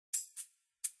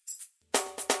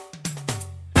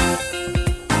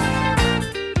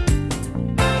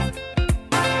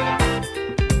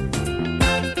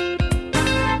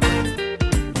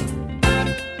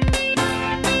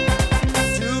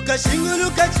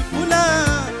Ichipuna,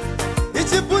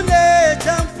 Ichipune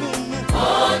chamfumu,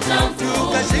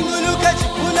 tukashinguluka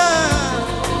Ichipuna,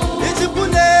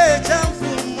 Ichipune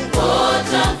chamfumu,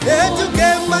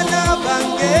 etukemba na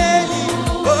bangeli,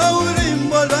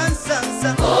 ulimbo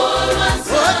lwansansa,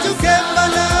 otukemba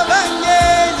na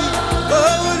bangeli,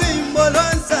 ulimbo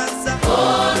lwansansa,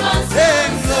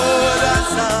 sengo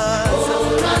lwansansa.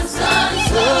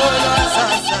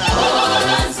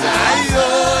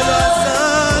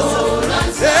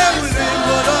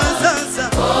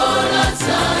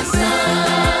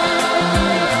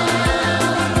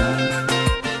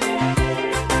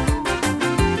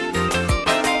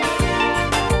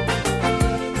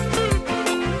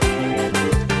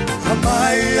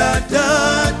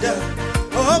 Dada,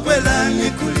 obelani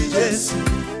kuli Yesu.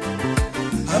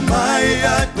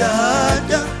 Amaya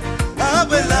dada,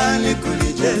 obelani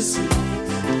kuli Yesu.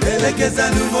 Pelekeza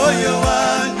moyo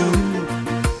wanu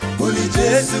kuli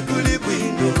Yesu kuli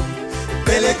bwino.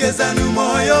 Pelekeza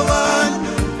moyo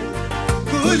wanu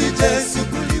kuli Yesu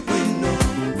kuli bwino.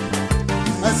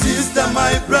 My sister,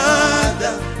 my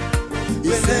brother,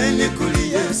 yeseni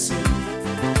kuli Yesu.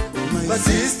 My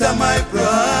sister, my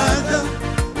brother,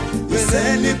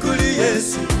 yeseni kuli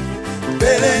Yesu.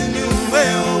 Beleni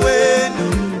umweo wenu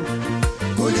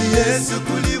kuli Yesu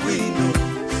kuli bwino.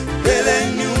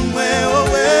 Beleni umweo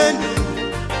wenu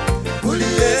kuli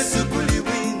Yesu kuli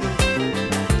bwino.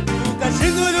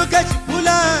 Tukashinguluka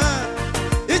Ichipuna,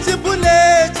 Ichipune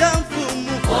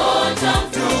chamfumu,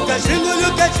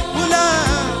 tukashinguluka Ichipuna,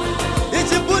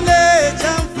 Ichipune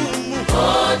chamfumu,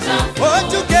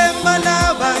 otukemba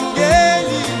na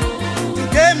bangeli,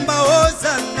 tukemba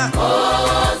ozana,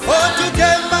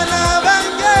 otukemba na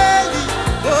bangeli,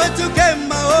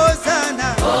 otukemba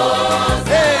ozana,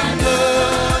 sengo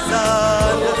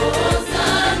ozana,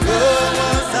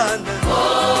 ozana,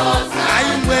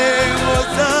 ayumwe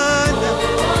ozana,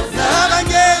 na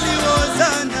bangeli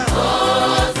ozana,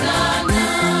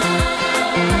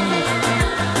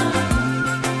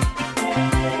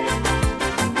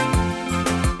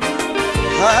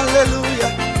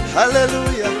 hallelujah,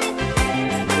 hallelujah.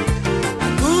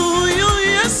 Uyu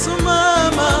Yesu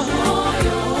mama,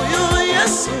 uyu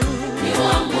Yesu,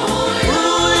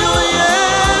 uyu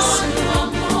Yesu,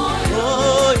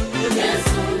 oh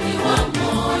Yesu,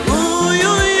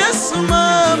 uyu Yesu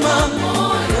mama,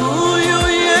 uyu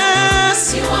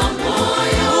Yesu,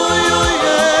 uyu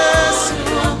Yesu,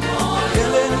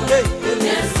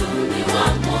 Yesu ni wa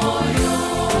moyo.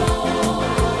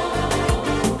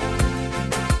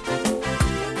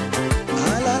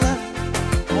 Alala,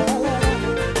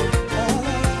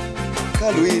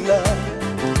 Kaluila.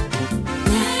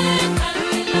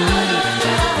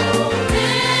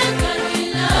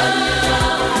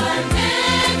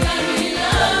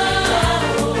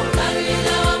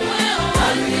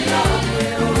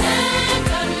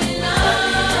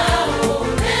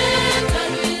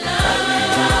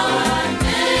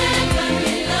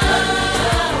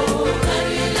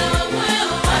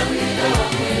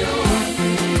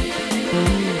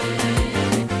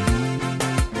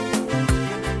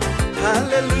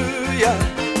 Hallelujah,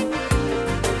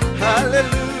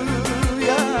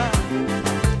 hallelujah.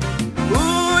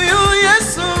 Uyu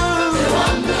Yesu,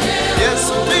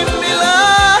 Yesu bimbila.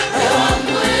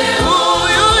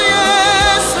 Uyu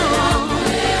Yesu,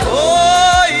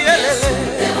 oh yelele.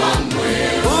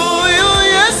 Uyu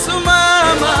Yesu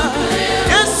mama,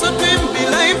 Yesu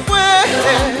bimbila ifwe.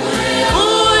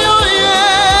 Uyu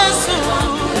Yesu,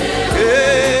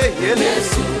 yelele.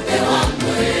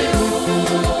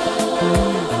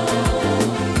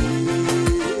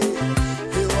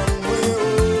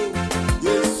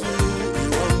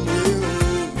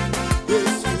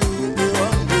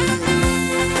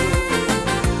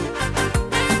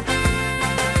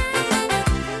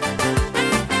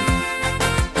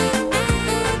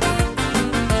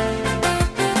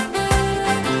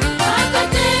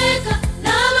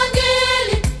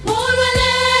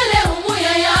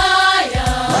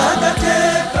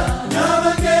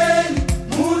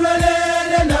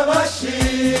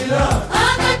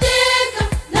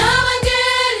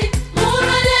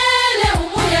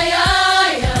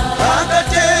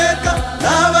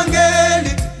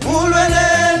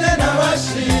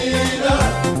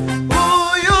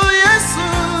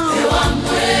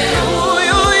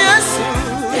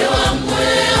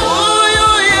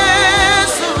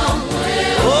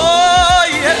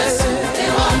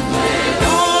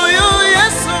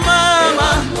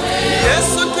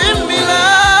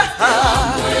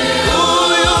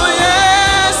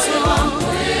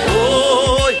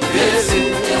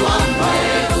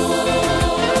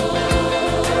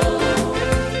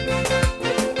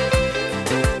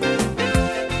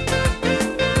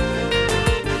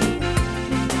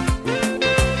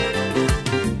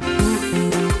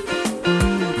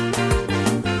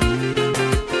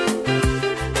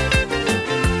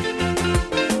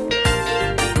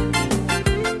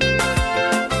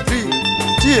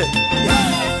 tie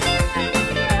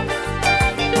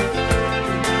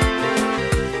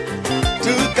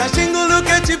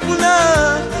tukashinguluke chipuna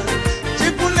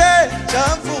chipune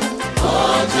chamfu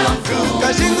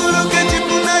tukashinguluke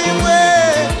chipuna imwe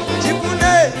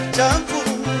chipune chamfu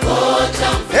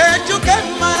echuke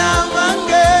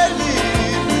marambangeli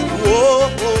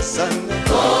Hosanna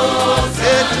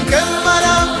echuke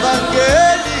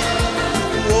marambangeli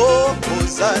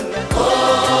Hosanna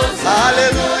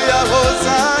Hallelujah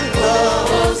Hosanna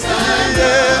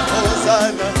yeah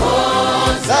Hosanna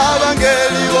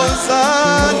Savangeli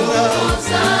Hosanna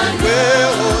we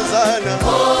Hosanna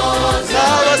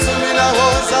Savasumina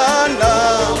Hosanna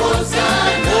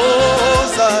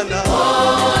Hosanna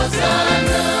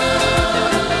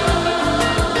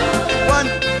 1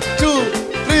 2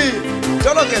 3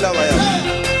 Tolokela baya 1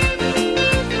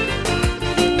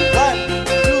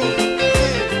 2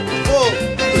 3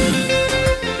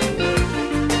 4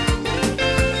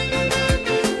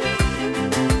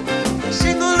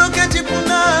 Shinguluke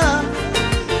chipuna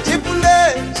chipune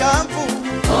chamfu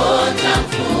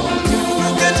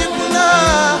chinguluke chipuna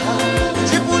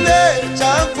chipune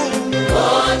chamfu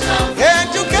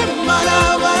echuke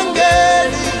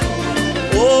marabangeli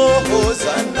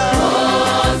Hosanna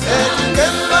echuke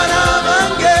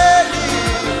marabangeli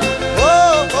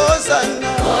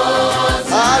Hosanna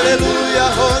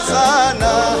Hallelujah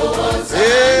Hosanna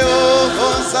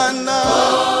Hosanna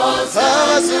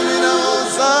Hosanna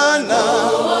Hosanna